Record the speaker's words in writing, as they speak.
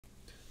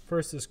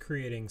First is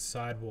creating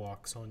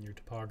sidewalks on your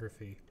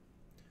topography.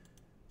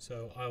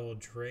 So I will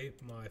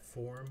drape my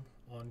form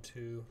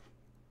onto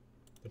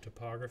the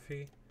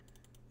topography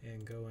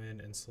and go in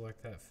and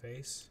select that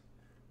face.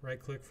 Right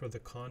click for the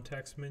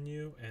context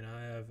menu, and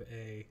I have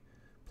a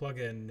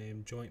plugin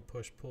named Joint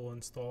Push Pull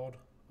installed.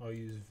 I'll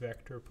use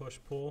Vector Push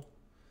Pull.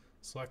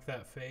 Select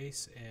that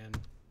face and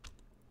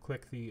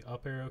click the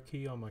up arrow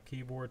key on my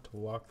keyboard to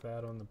lock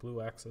that on the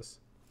blue axis.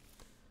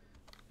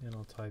 And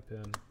I'll type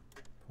in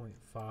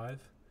 0.5.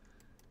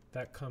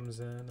 That comes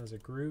in as a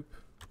group.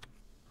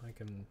 I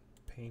can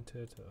paint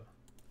it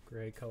a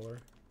gray color.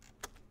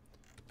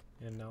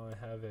 And now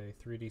I have a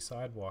 3D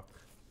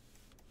sidewalk.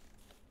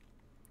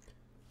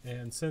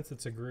 And since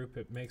it's a group,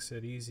 it makes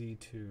it easy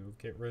to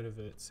get rid of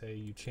it. Say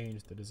you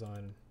change the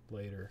design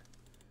later.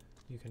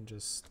 You can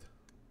just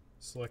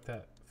select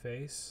that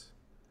face,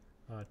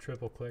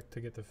 triple click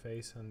to get the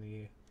face and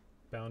the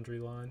boundary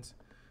lines,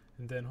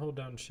 and then hold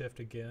down Shift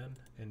again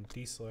and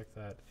deselect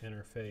that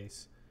inner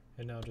face,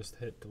 and now just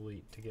hit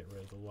delete to get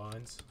rid of the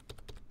lines.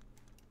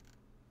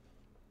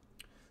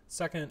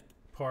 Second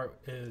part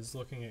is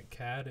looking at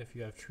CAD. If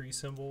you have tree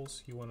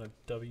symbols, you want to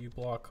W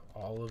block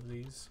all of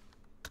these.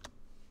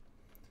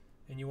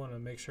 And you want to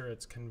make sure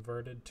it's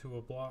converted to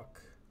a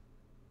block.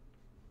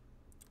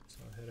 So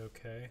hit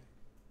OK,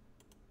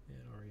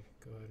 or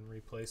go ahead and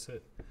replace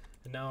it.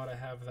 And now that I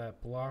have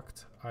that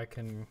blocked, I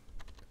can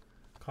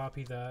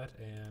copy that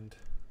and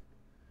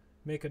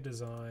make a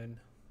design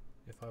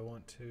if I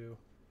want to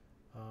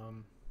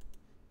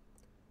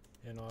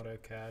in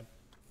Autocadd.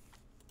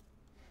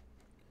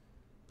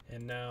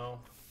 And now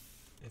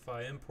if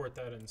I import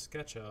that in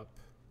Sketchup,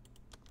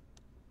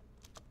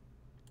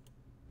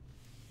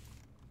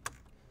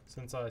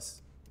 since I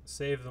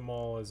save them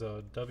all as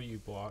a W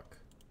block,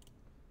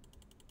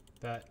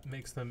 that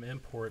makes them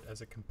import as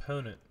a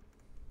component.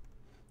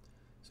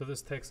 So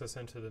this takes us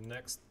into the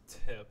next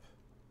tip,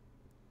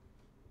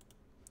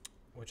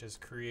 which is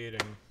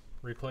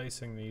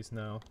replacing these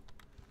now.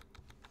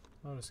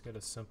 I'll just get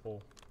a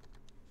simple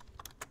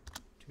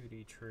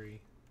 2D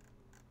tree.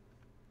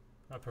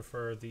 I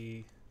prefer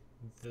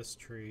this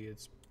tree.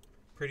 It's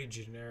pretty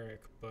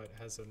generic, but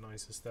has a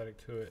nice aesthetic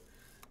to it.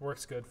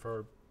 Works good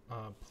for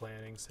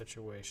planning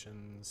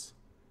situations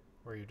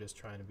where you're just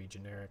trying to be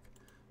generic.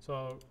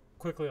 So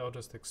quickly I'll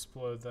just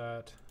explode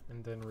that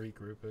and then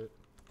regroup it,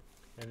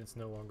 and it's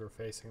no longer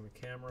facing the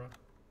camera.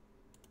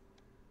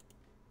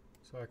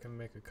 So I can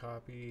make a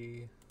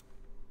copy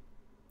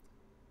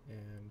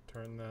and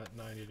turn that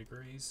 90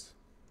 degrees,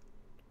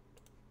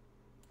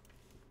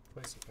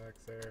 place it back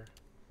there,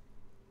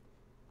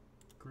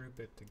 group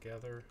it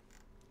together,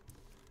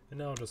 and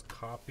now I'll just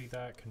copy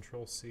that,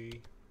 Control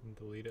C, and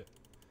delete it.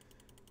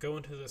 Go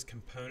into this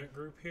component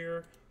group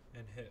here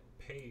and hit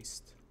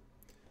paste,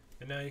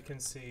 and now you can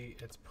see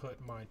it's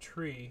put my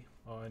tree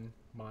on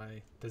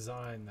my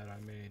design that I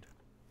made.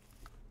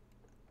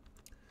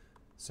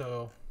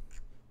 So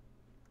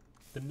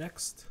the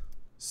next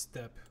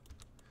step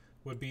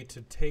would be to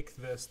take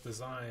this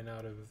design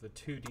out of the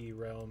 2D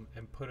realm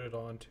and put it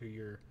onto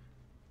your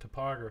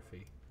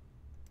topography.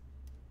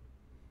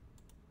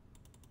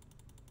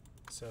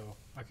 So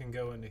I can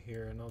go into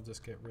here and I'll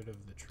just get rid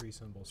of the tree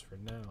symbols for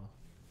now.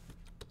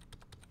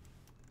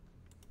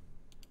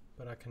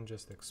 But I can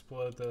just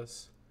explode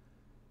this,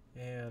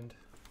 and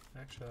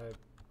actually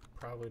I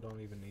probably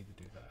don't even need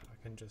to do that.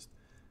 I can just,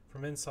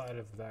 from inside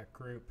of that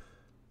group,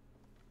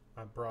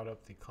 I brought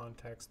up the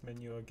context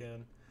menu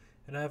again,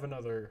 and I have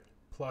another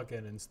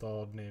plugin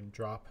installed named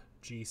Drop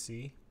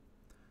GC.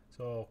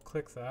 So I'll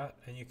click that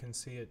and you can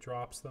see it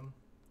drops them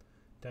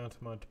down to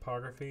my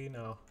topography.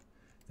 Now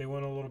they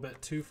went a little bit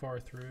too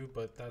far through,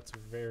 but that's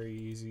a very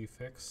easy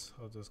fix.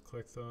 I'll just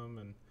click them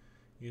and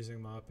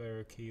using my up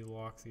arrow key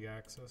lock the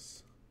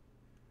axis.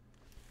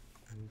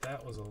 And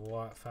that was a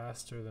lot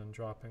faster than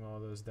dropping all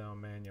those down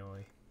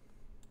manually.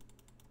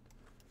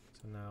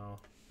 So now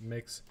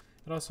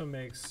it also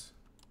makes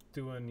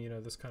doing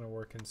this kind of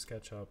work in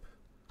SketchUp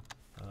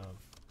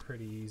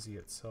pretty easy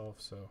itself.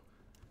 So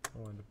I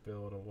wanted to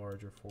build a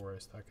larger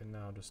forest. I can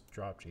now just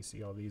drop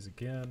GC all these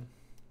again,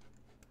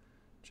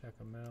 check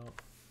them out,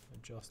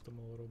 adjust them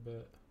a little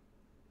bit.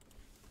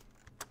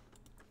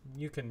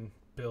 You can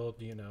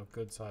build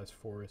good sized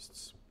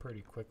forests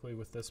pretty quickly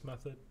with this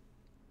method.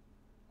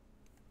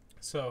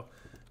 So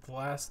the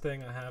last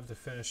thing I have to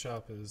finish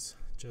up is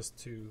just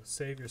to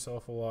save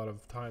yourself a lot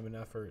of time and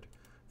effort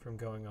from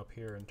going up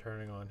here and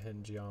turning on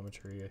hidden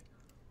geometry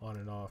on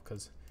and off,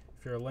 because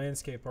if you're a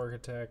landscape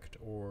architect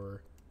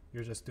or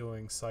you're just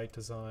doing site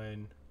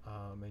design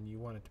and you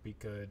want it to be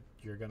good,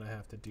 you're going to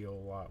have to deal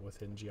a lot with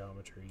hidden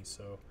geometry.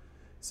 So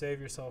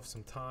save yourself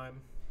some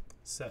time,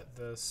 set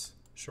this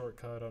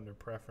shortcut under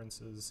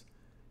Preferences,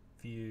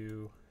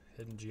 View,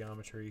 Hidden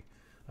Geometry.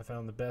 I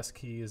found the best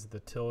key is the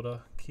tilde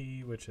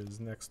key, which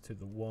is next to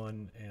the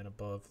 1 and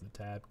above the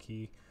tab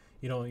key.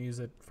 You don't use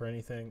it for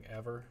anything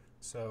ever,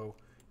 so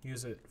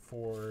use it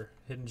for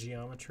hidden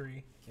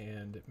geometry,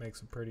 and it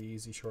makes a pretty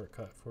easy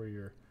shortcut for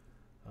your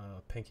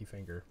pinky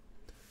finger.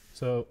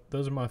 So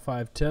those are my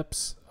 5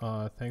 tips.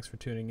 Thanks for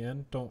tuning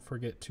in. Don't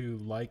forget to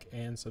like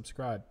and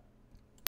subscribe.